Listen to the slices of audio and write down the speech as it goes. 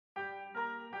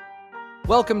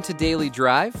Welcome to Daily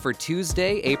Drive for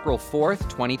Tuesday, April 4th,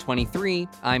 2023.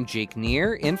 I'm Jake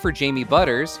Neer, in for Jamie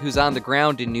Butters, who's on the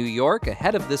ground in New York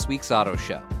ahead of this week's auto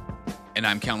show. And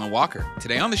I'm Kellen Walker.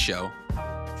 Today on the show,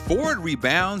 Ford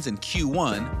rebounds in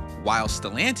Q1 while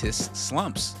Stellantis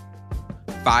slumps.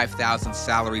 5,000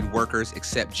 salaried workers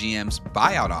accept GM's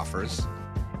buyout offers.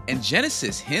 And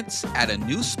Genesis hints at a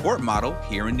new sport model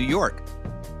here in New York.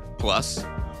 Plus,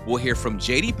 we'll hear from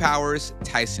J.D. Power's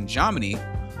Tyson Jominy,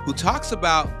 who talks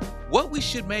about what we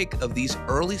should make of these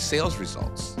early sales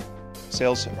results.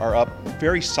 Sales are up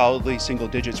very solidly single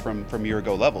digits from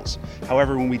year-ago levels.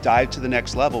 However, when we dive to the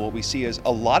next level, what we see is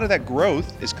a lot of that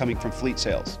growth is coming from fleet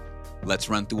sales. Let's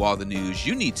run through all the news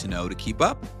you need to know to keep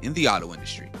up in the auto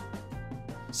industry.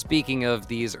 Speaking of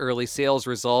these early sales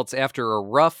results, after a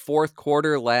rough fourth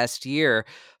quarter last year,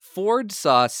 Ford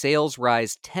saw sales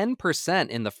rise 10%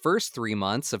 in the first 3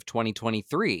 months of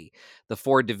 2023. The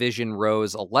Ford division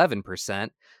rose 11%.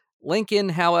 Lincoln,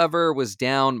 however, was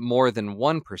down more than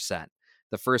 1%.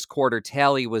 The first quarter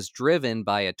tally was driven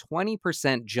by a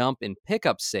 20% jump in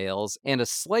pickup sales and a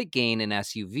slight gain in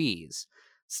SUVs.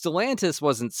 Stellantis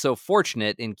wasn't so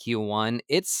fortunate in Q1.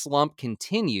 Its slump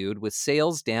continued with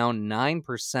sales down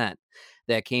 9%.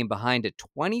 That came behind a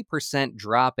 20%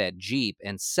 drop at Jeep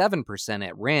and 7%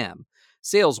 at Ram.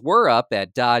 Sales were up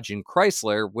at Dodge and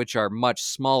Chrysler, which are much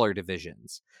smaller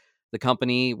divisions. The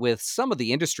company, with some of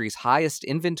the industry's highest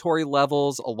inventory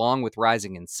levels along with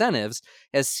rising incentives,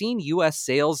 has seen U.S.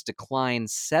 sales decline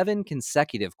 7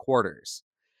 consecutive quarters.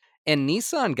 And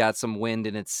Nissan got some wind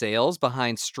in its sales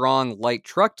behind strong light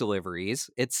truck deliveries.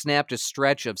 It snapped a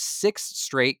stretch of 6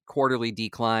 straight quarterly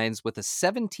declines with a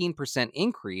 17%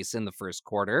 increase in the first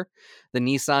quarter. The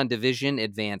Nissan division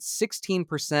advanced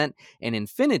 16% and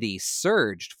Infiniti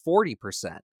surged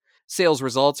 40%. Sales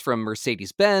results from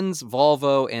Mercedes-Benz,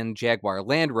 Volvo, and Jaguar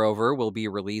Land Rover will be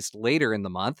released later in the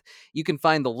month. You can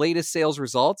find the latest sales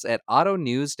results at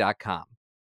autonews.com.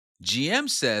 GM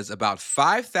says about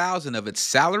 5,000 of its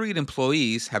salaried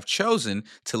employees have chosen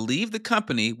to leave the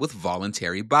company with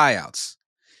voluntary buyouts.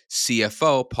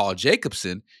 CFO Paul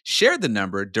Jacobson shared the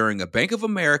number during a Bank of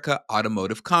America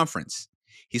Automotive conference.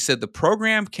 He said the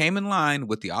program came in line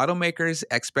with the automakers'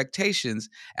 expectations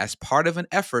as part of an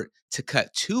effort to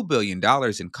cut $2 billion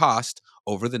in cost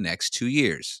over the next 2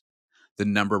 years. The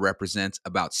number represents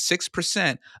about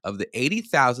 6% of the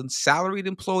 80,000 salaried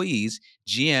employees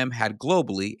GM had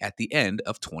globally at the end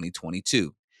of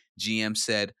 2022. GM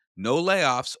said no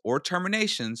layoffs or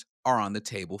terminations are on the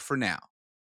table for now.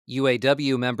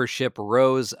 UAW membership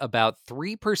rose about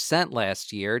 3%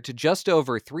 last year to just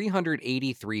over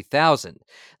 383,000.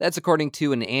 That's according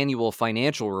to an annual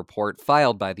financial report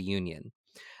filed by the union.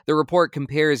 The report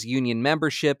compares union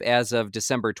membership as of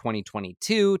December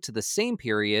 2022 to the same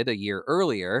period a year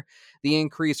earlier. The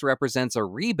increase represents a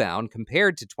rebound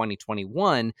compared to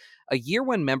 2021, a year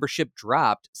when membership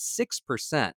dropped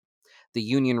 6%. The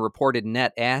union reported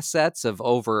net assets of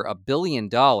over $1 billion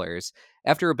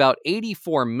after about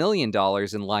 $84 million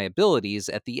in liabilities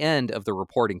at the end of the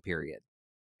reporting period.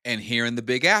 And here in the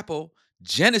Big Apple,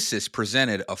 Genesis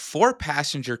presented a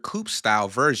 4-passenger coupe-style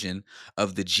version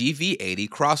of the GV80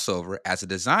 crossover as a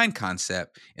design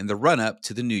concept in the run-up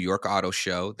to the New York Auto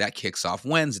Show that kicks off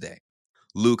Wednesday.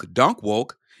 Luke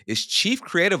Dunkwolk is Chief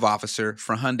Creative Officer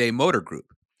for Hyundai Motor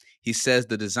Group. He says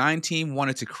the design team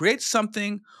wanted to create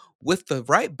something with the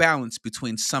right balance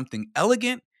between something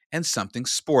elegant and something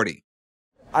sporty.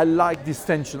 I like this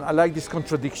tension, I like this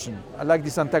contradiction, I like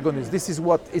this antagonism. This is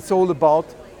what it's all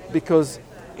about because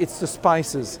it's the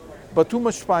spices. But too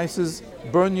much spices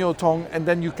burn your tongue and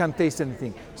then you can't taste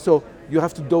anything. So you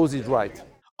have to dose it right.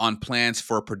 On plans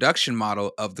for a production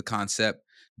model of the concept,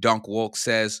 Dunkwolk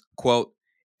says, quote,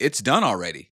 "It's done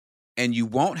already, and you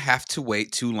won't have to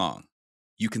wait too long."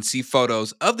 You can see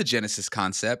photos of the Genesis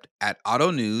concept at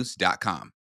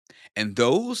autonews.com. And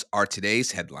those are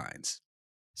today's headlines.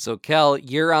 So, Kel,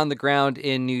 you're on the ground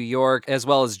in New York, as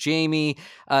well as Jamie.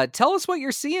 Tell us what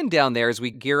you're seeing down there as we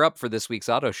gear up for this week's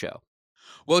auto show.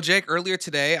 Well, Jake, earlier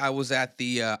today, I was at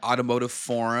the Automotive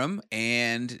Forum,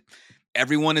 and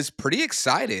everyone is pretty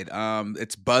excited.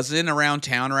 It's buzzing around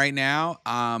town right now.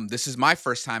 This is my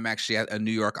first time actually at a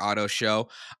New York Auto Show.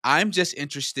 I'm just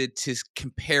interested to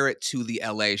compare it to the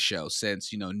LA show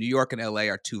since, New York and LA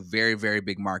are two very, very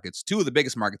big markets, two of the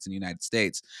biggest markets in the United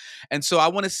States. And so I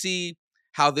want to see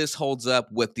how this holds up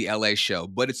with the LA show.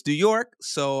 But it's New York,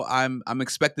 so I'm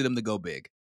expecting them to go big.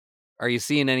 Are you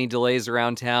seeing any delays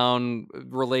around town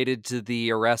related to the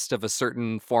arrest of a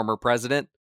certain former president?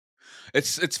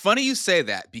 It's funny you say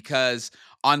that because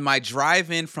on my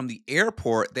drive in from the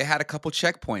airport, they had a couple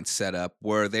checkpoints set up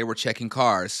where they were checking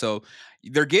cars. So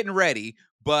they're getting ready,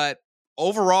 but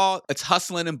overall, it's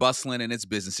hustling and bustling and it's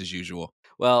business as usual.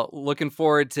 Well, looking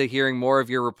forward to hearing more of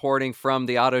your reporting from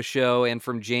the auto show and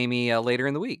from Jamie later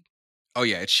in the week. Oh,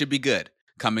 yeah, it should be good.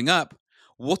 Coming up,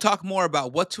 we'll talk more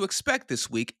about what to expect this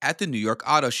week at the New York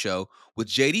Auto Show with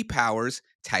JD Power's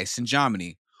Tyson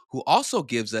Jominy, who also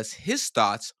gives us his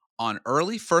thoughts on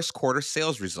early first quarter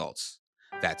sales results.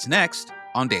 That's next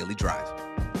on Daily Drive.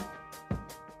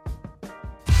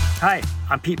 Hi,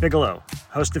 I'm Pete Bigelow,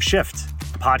 host of Shift,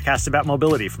 a podcast about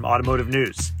mobility from Automotive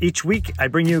News. Each week, I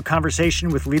bring you a conversation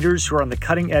with leaders who are on the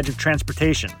cutting edge of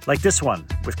transportation, like this one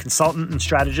with consultant and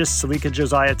strategist Salika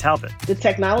Josiah Talbot. The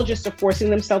technologists are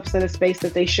forcing themselves in a space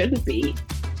that they shouldn't be.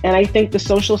 And I think the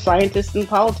social scientists and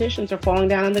politicians are falling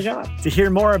down on the job. To hear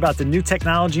more about the new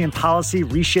technology and policy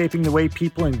reshaping the way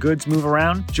people and goods move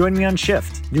around, join me on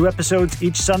Shift. New episodes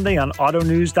each Sunday on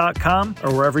autonews.com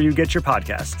or wherever you get your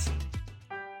podcasts.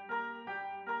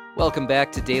 Welcome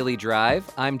back to Daily Drive.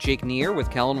 I'm Jake Neer with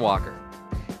Kellen Walker.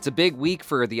 It's a big week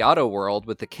for the auto world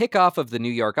with the kickoff of the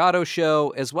New York Auto Show,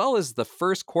 as well as the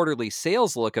first quarterly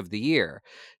sales look of the year.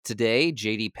 Today,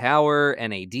 JD Power,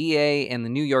 NADA, and the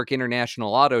New York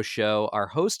International Auto Show are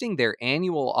hosting their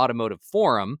annual automotive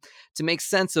forum. To make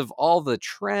sense of all the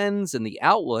trends and the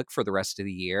outlook for the rest of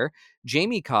the year,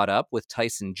 Jamie caught up with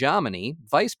Tyson Jominy,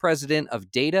 Vice President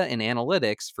of Data and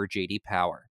Analytics for JD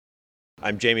Power.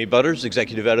 I'm Jamie Butters,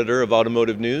 Executive Editor of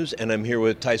Automotive News, and I'm here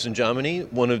with Tyson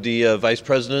Jominy, one of the Vice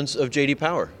Presidents of JD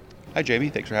Power. Hi, Jamie.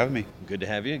 Thanks for having me. Good to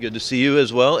have you. Good to see you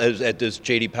as well as at this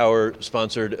JD Power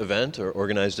sponsored event or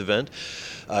organized event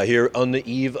here on the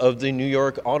eve of the New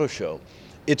York Auto Show.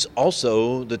 It's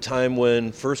also the time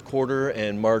when first quarter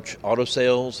and March auto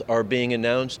sales are being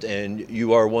announced, and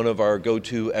you are one of our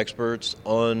go-to experts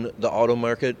on the auto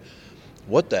market.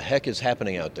 What the heck is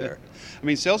happening out there? I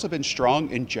mean, sales have been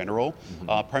strong in general,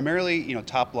 primarily,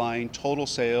 top line, total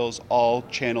sales, all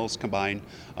channels combined.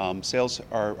 Sales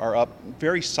are up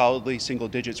very solidly single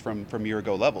digits from year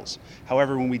ago levels.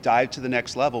 However, when we dive to the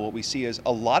next level, what we see is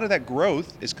a lot of that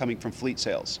growth is coming from fleet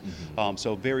sales.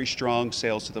 So very strong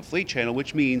sales to the fleet channel,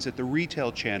 which means that the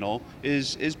retail channel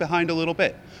is behind a little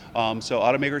bit. So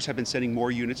automakers have been sending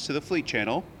more units to the fleet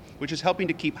channel, which is helping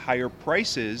to keep higher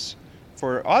prices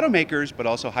for automakers, but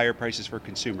also higher prices for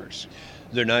consumers.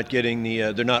 They're not getting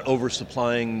they're not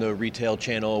oversupplying the retail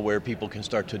channel where people can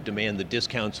start to demand the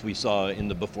discounts we saw in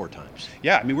the before times.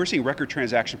 Yeah, I mean, we're seeing record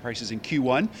transaction prices in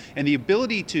Q1, and the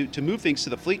ability to move things to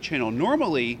the fleet channel,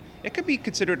 normally it could be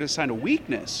considered a sign of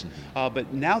weakness,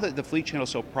 but now that the fleet channel is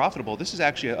so profitable, this is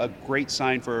actually a great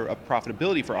sign for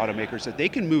profitability for automakers, that they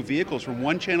can move vehicles from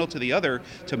one channel to the other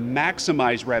to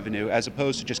maximize revenue as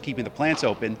opposed to just keeping the plants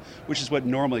open, which is what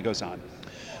normally goes on.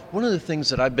 One of the things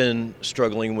that I've been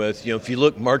struggling with, if you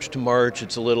look March to March,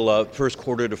 it's a little up, first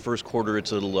quarter to first quarter,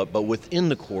 it's a little up, but within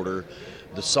the quarter,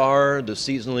 the SAR, the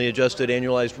seasonally adjusted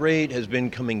annualized rate, has been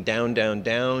coming down,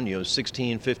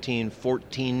 16, 15,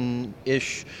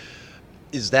 14-ish.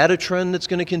 Is that a trend that's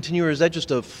going to continue, or is that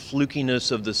just a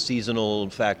flukiness of the seasonal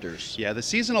factors? Yeah, the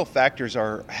seasonal factors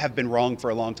have been wrong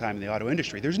for a long time in the auto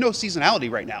industry. There's no seasonality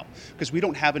right now because we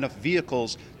don't have enough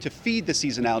vehicles to feed the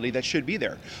seasonality that should be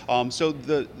there. So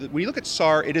when you look at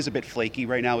SAR, it is a bit flaky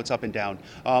right now. It's up and down.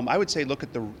 I would say look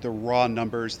at the raw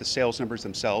numbers, the sales numbers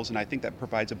themselves, and I think that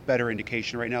provides a better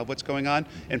indication right now of what's going on.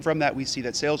 And from that, we see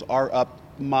that sales are up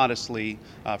modestly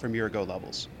from year-ago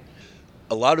levels.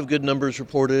 A lot of good numbers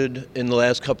reported in the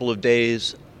last couple of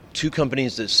days. Two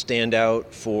companies that stand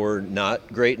out for not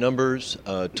great numbers,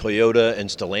 Toyota and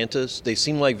Stellantis. They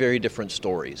seem like very different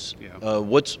stories. Yeah.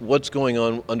 What's going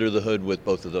on under the hood with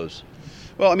both of those?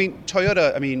 Well, I mean,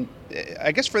 Toyota,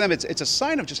 I guess for them it's a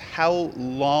sign of just how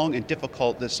long and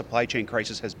difficult this supply chain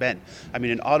crisis has been. I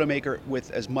mean, an automaker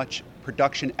with as much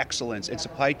production excellence and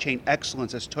supply chain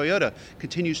excellence as Toyota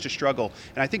continues to struggle.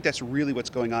 And I think that's really what's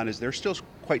going on, is they're still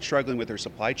quite struggling with their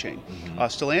supply chain.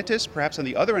 Stellantis, perhaps on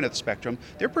the other end of the spectrum,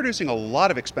 they're producing a lot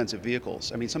of expensive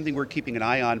vehicles. I mean, something we're keeping an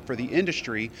eye on for the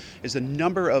industry is the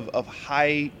number of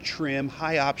high trim,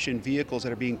 high option vehicles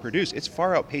that are being produced. It's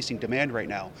far outpacing demand right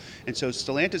now. And so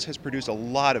Stellantis has produced a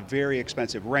lot of very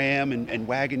expensive Ram and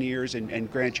Wagoneers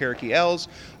and Grand Cherokee L's.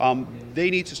 They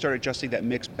need to start adjusting that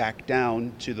mix back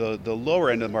down to the lower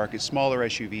end of the market, smaller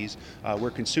SUVs,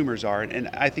 where consumers are, and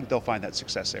I think they'll find that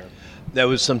success there. That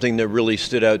was something that really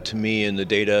stood out to me in the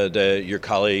data that your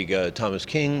colleague Thomas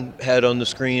King had on the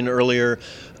screen earlier,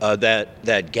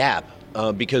 that gap,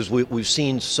 because we've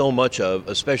seen so much of,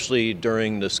 especially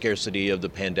during the scarcity of the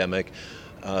pandemic,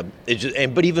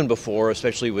 But even before,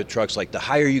 especially with trucks, like the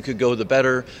higher you could go, the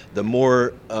better. The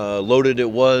more loaded it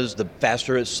was, the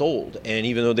faster it sold. And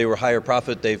even though they were higher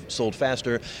profit, they've sold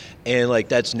faster. And like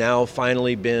that's now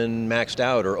finally been maxed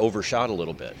out or overshot a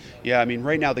little bit. Yeah, I mean,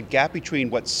 right now the gap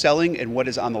between what's selling and what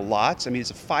is on the lots, I mean,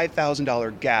 it's a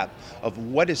 $5,000 gap of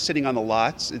what is sitting on the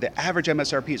lots. The average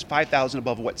MSRP is $5,000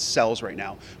 above what sells right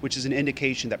now, which is an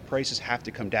indication that prices have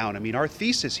to come down. I mean, our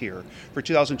thesis here for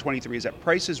 2023 is that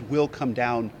prices will come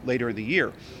down later in the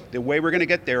year. The way we're going to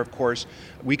get there, of course,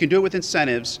 we can do it with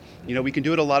incentives. You know, we can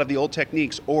do it a lot of the old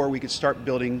techniques, or we could start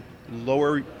building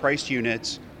lower priced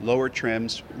units, lower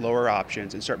trims, lower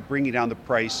options, and start bringing down the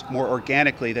price more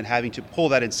organically than having to pull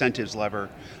that incentives lever,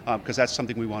 because that's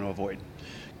something we want to avoid.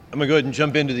 I'm going to go ahead and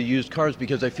jump into the used cars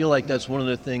because I feel like that's one of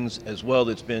the things as well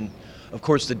that's been, of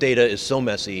course, the data is so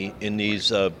messy in these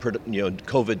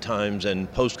COVID times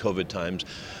and post-COVID times.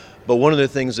 But one of the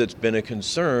things that's been a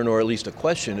concern, or at least a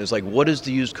question, is like, what is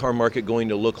the used car market going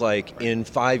to look like in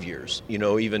 5 years? You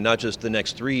know, even not just the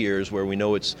next 3 years where we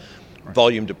know it's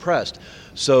volume depressed.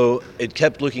 So it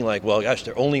kept looking like, well, gosh,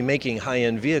 they're only making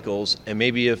high-end vehicles, and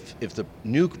maybe if the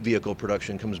new vehicle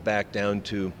production comes back down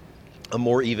to a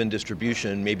more even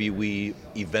distribution, maybe we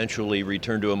eventually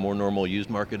return to a more normal used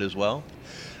market as well?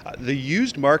 The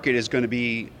used market is going to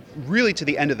be really to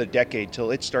the end of the decade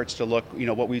till it starts to look, you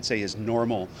know, what we'd say is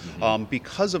normal,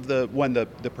 because of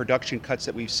the production cuts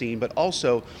that we've seen, but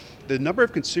also the number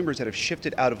of consumers that have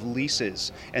shifted out of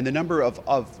leases and the number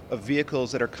of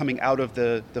vehicles that are coming out of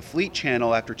the fleet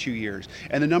channel after 2 years,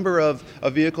 and the number of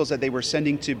vehicles that they were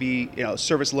sending to be, you know,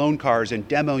 service loan cars and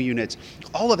demo units,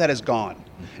 all of that is gone.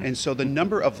 And so the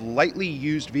number of lightly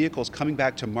used vehicles coming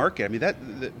back to market, I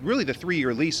mean, really the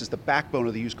 3-year lease is the backbone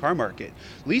of the used car market.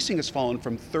 Leasing has fallen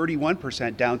from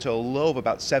 31% down to a low of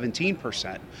about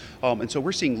 17%. And so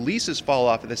we're seeing leases fall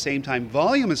off at the same time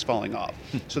volume is falling off.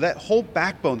 So that whole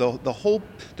backbone,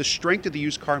 the strength of the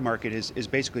used car market is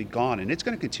basically gone. And it's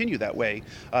going to continue that way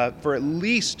for at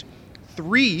least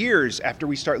 3 years after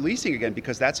we start leasing again,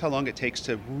 because that's how long it takes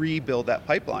to rebuild that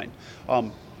pipeline.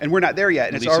 And we're not there yet,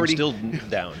 and it's already still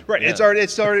down. Right, yeah.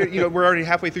 it's already. You know, we're already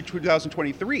halfway through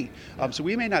 2023. So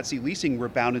we may not see leasing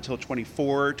rebound until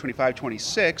 24, 25,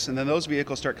 26, and then those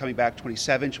vehicles start coming back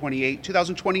 27, 28,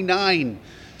 2029.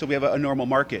 So we have a normal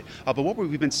market. But what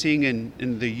we've been seeing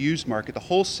in the used market, the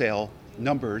wholesale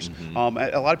numbers, a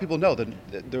lot of people know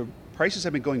that the prices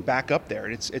have been going back up there,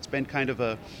 and it's been kind of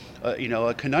a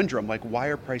conundrum. Like, why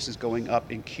are prices going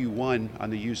up in Q1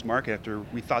 on the used market after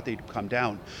we thought they'd come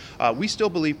down? We still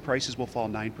believe prices will fall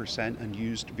 9% on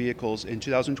used vehicles in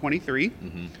 2023.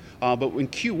 But in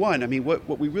Q1, I mean,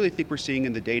 what we really think we're seeing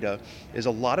in the data is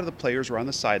a lot of the players were on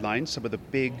the sidelines. Some of the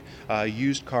big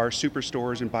used car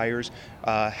superstores and buyers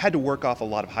had to work off a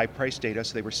lot of high price data,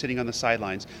 so they were sitting on the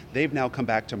sidelines. They've now come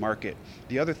back to market.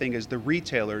 The other thing is the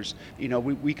retailers, you know,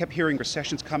 we kept hearing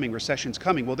recession's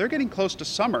coming. Well, they're getting close to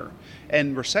summer,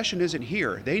 and recession isn't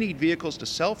here. They need vehicles to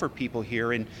sell for people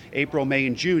here in April, May,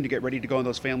 and June to get ready to go on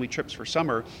those family trips for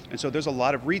summer. And so there's a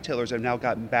lot of retailers that have now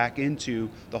gotten back into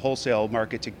the wholesale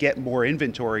market to get more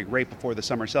inventory right before the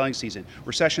summer selling season.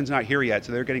 Recession's not here yet,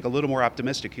 so they're getting a little more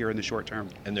optimistic here in the short term.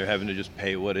 And they're having to just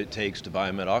pay what it takes to buy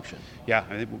them at auction.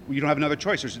 Yeah, you don't have another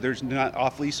choice. There's not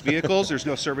off-lease vehicles. There's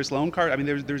no service loan card. I mean,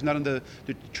 there's none of the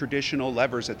traditional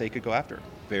levers that they could go after.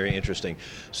 Very interesting.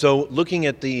 So looking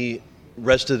at the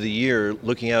rest of the year,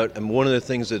 looking out, and one of the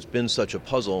things that's been such a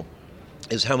puzzle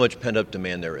is how much pent-up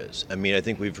demand there is. I mean, I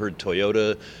think we've heard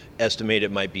Toyota estimate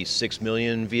it might be 6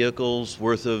 million vehicles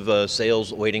worth of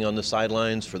sales waiting on the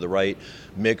sidelines for the right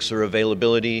mix or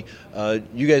availability.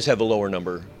 You guys have a lower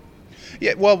number.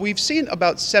 Yeah, well, we've seen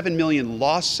about 7 million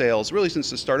lost sales really since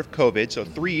the start of COVID. So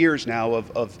 3 years now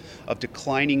of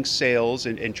declining sales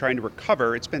and trying to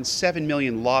recover. It's been 7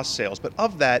 million lost sales. But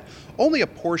of that, only a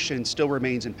portion still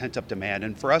remains in pent-up demand.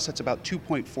 And for us, that's about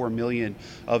 2.4 million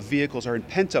of vehicles are in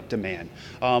pent-up demand.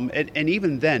 And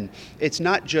even then, it's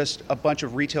not just a bunch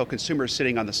of retail consumers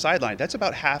sitting on the sideline. That's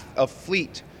about half of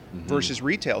fleet versus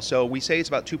retail. So we say it's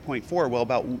about 2.4. Well,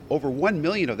 about over 1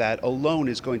 million of that alone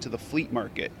is going to the fleet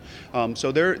market.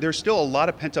 So there's still a lot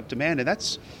of pent-up demand, and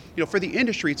that's, you know, for the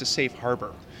industry, it's a safe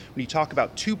harbor. When you talk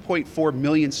about 2.4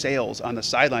 million sales on the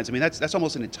sidelines, I mean, that's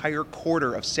almost an entire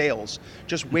quarter of sales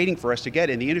just waiting for us to get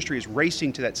in. The industry is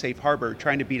racing to that safe harbor,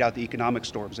 trying to beat out the economic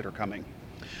storms that are coming.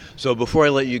 So before I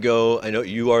let you go, I know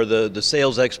you are the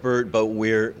sales expert, but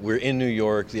we're in New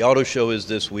York. The auto show is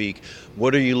this week.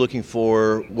 What are you looking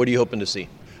for? What are you hoping to see?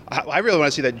 I really want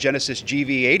to see that Genesis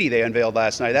GV80 they unveiled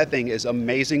last night. That thing is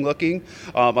amazing looking.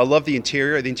 I love the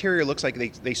interior. The interior looks like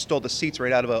they stole the seats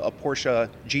right out of a Porsche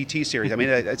GT series. I mean,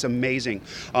 it's amazing.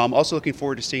 Also looking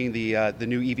forward to seeing the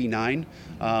new EV9.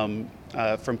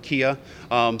 From Kia.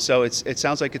 So it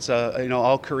sounds like it's a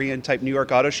all Korean type New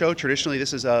York auto show. Traditionally,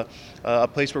 this is a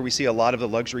place where we see a lot of the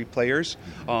luxury players.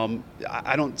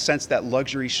 I don't sense that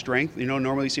luxury strength.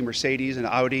 Normally you see Mercedes and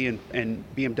Audi and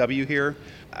BMW here.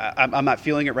 I'm not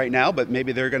feeling it right now, but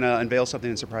maybe they're going to unveil something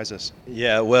and surprise us.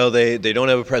 Yeah, well, they don't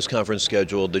have a press conference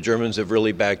scheduled. The Germans have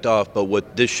really backed off, but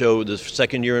what this show, the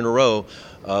second year in a row,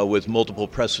 with multiple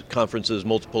press conferences,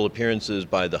 multiple appearances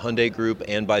by the Hyundai Group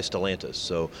and by Stellantis.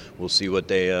 So we'll see what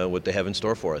they have in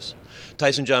store for us.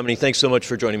 Tyson Jominy, thanks so much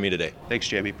for joining me today. Thanks,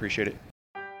 Jamie. Appreciate it.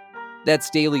 That's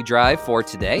Daily Drive for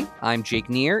today. I'm Jake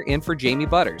Neer, in for Jamie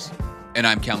Butters. And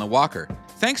I'm Kellen Walker.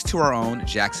 Thanks to our own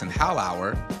Jackson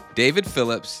Hallauer, David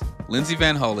Phillips, Lindsay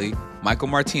Van Holy, Michael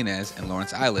Martinez, and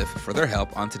Lawrence Iliff for their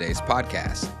help on today's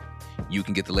podcast. You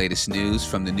can get the latest news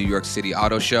from the New York City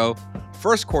Auto Show,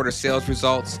 first quarter sales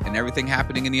results, and everything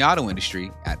happening in the auto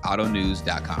industry at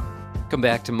autonews.com. Come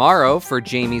back tomorrow for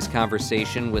Jamie's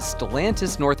conversation with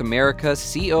Stellantis North America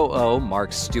COO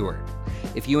Mark Stewart.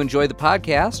 If you enjoy the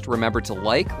podcast, remember to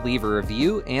like, leave a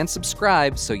review, and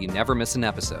subscribe so you never miss an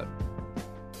episode.